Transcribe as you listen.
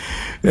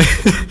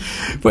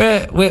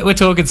we're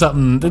talking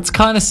something that's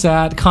kind of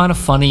sad, kind of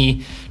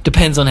funny,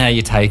 depends on how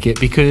you take it,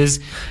 because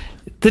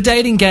the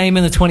dating game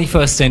in the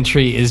 21st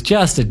century is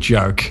just a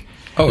joke.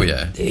 Oh,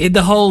 yeah.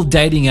 The whole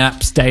dating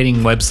apps, dating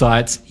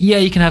websites, yeah,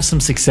 you can have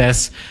some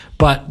success,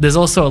 but there's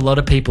also a lot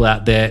of people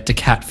out there to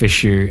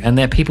catfish you, and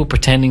there are people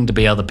pretending to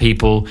be other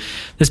people.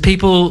 There's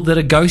people that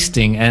are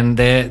ghosting, and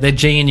they're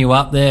G'ing you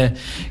up. They're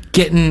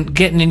getting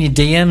in your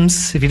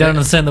DMs. If you don't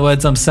understand the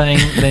words I'm saying,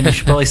 then you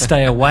should probably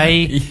stay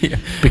away,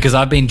 because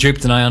I've been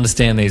duped and I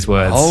understand these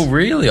words. Oh,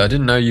 really? I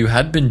didn't know you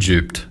had been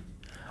duped.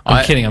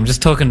 I'm kidding. I'm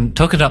just talking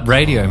up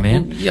radio,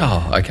 man.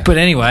 Yeah, okay. But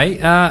anyway,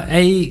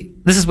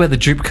 this is where the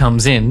dupe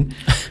comes in.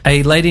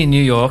 A lady in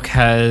New York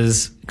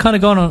has kind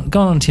of gone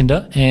on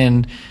Tinder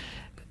and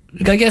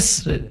I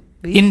guess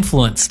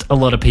influenced a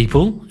lot of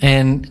people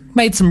and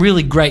made some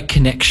really great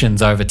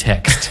connections over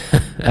text,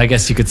 I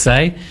guess you could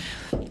say.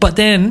 But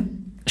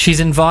then she's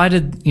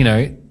invited,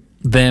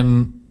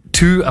 them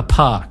to a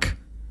park.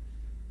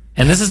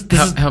 And this is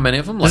how many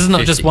of them? This Like is not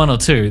 50? just one or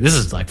two. This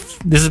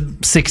is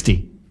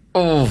 60.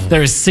 Oh,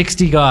 There is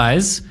 60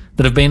 guys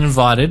that have been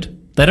invited.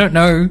 They don't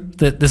know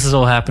that this is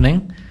all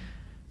happening.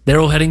 They're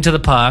all heading to the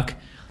park.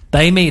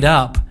 They meet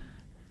up,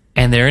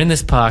 and they're in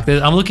this park.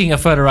 I'm looking at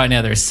a photo right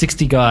now. There are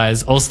 60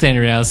 guys all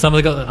standing around. Some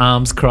of them got their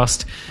arms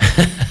crossed.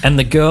 And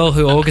the girl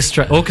who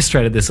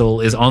orchestrated this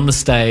all is on the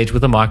stage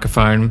with a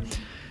microphone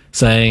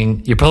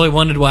saying, "You probably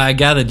wondered why I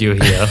gathered you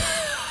here.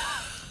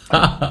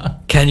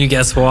 Can you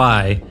guess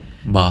why?"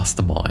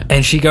 mastermind.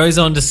 And she goes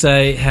on to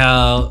say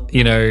how,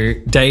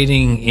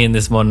 dating in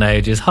this modern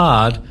age is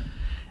hard.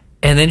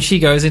 And then she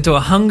goes into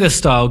a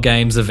Hunger-style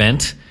games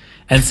event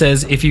and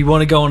says, if you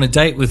want to go on a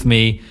date with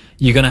me,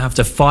 you're going to have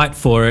to fight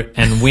for it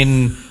and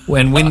win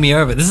me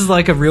over. This is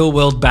like a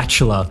real-world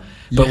Bachelor,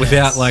 but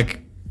without,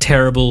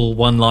 terrible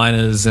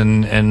one-liners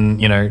and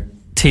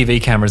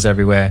TV cameras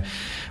everywhere.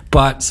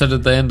 But So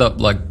did they end up,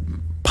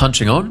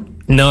 punching on?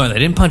 no, they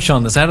didn't punch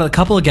on. They had a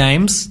couple of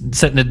games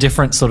set into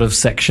different sort of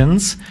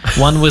sections.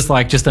 One was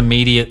just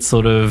immediate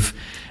sort of.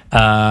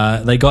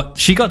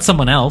 She got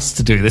someone else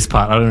to do this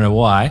part. I don't know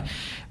why,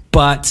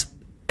 but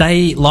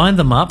they lined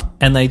them up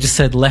and they just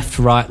said left,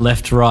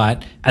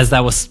 right, as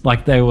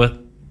they were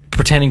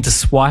pretending to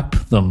swipe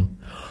them.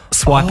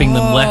 Swiping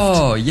them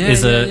left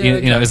is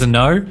a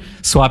no.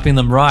 Swiping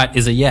them right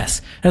is a yes.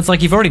 And it's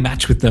like you've already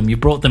matched with them. You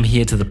brought them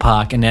here to the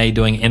park, and now you're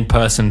doing it in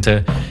person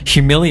to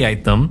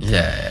humiliate them.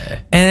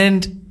 Yeah.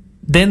 And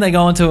then they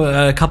go into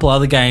a couple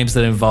other games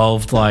that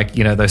involved those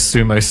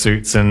sumo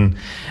suits and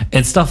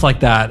stuff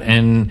like that.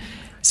 And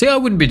See, I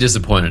wouldn't be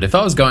disappointed if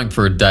I was going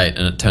for a date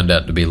and it turned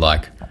out to be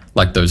like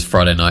those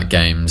Friday night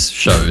games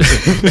shows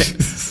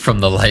from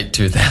the late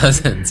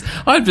 2000s.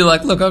 I'd be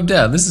like, look, I'm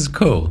down. This is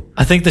cool.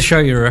 I think the show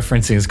you're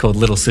referencing is called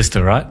Little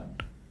Sister, right?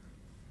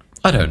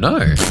 I don't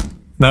know.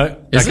 No?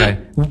 Is okay.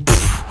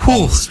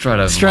 Straight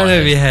over Straight my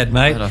over head. your head,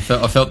 mate. Man, I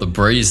felt the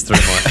breeze through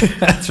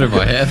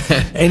my hair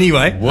there.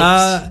 Anyway,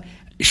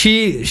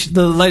 Whoops.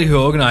 the lady who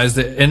organised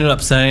it ended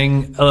up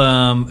saying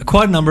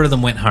quite a number of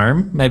them went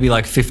home, maybe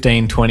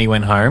 15, 20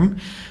 went home,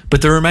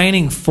 but the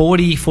remaining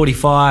 40,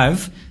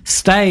 45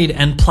 stayed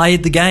and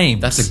played the game.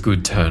 That's a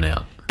good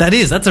turnout.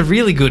 That's a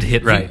really good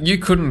hit rate. You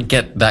couldn't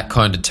get that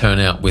kind of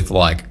turnout with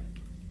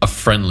a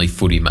friendly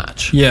footy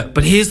match. Yeah,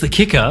 but here's the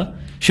kicker.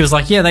 She was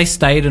like, yeah, they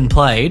stayed and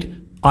played.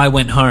 I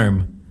went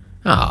home.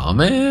 Oh,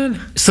 man.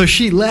 So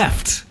she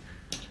left.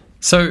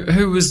 So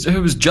who was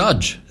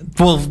judge?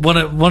 Well,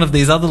 one of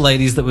these other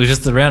ladies that was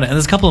just around it, and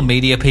there's a couple of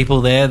media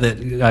people there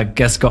that I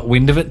guess got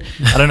wind of it.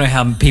 I don't know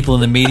how people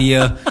in the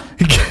media,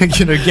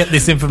 get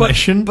this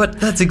information. But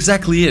that's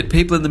exactly it.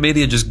 People in the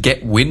media just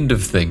get wind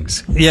of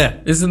things. Yeah,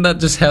 Isn't that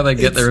just how they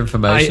get their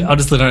information? I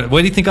honestly don't know.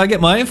 Where do you think I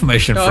get my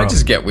information No, from? I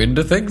just get wind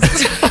of things.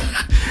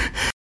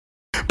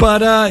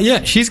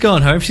 But she's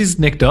gone home. She's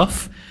nicked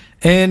off,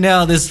 and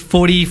now there's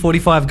 40,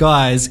 45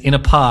 guys in a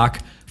park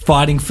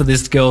fighting for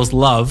this girl's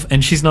love,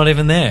 and she's not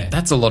even there.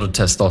 That's a lot of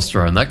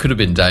testosterone. That could have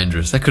been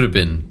dangerous. That could have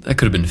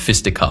been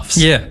fisticuffs.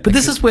 Yeah, but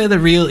this is where the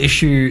real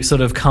issue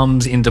sort of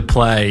comes into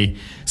play.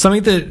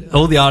 Something that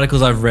all the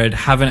articles I've read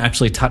haven't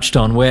actually touched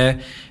on, where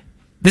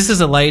this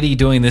is a lady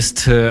doing this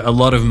to a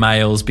lot of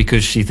males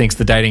because she thinks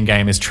the dating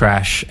game is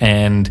trash,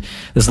 and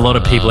there's a lot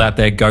of people out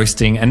there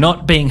ghosting and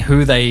not being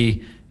who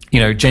they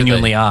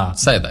genuinely are.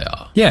 Say they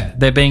are. Yeah,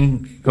 they're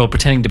being or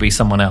pretending to be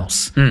someone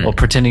else or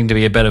pretending to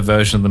be a better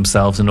version of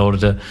themselves in order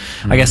to,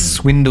 I guess,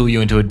 swindle you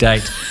into a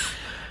date.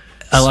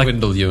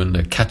 Swindle you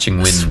into catching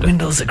wind.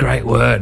 Swindle's a great word.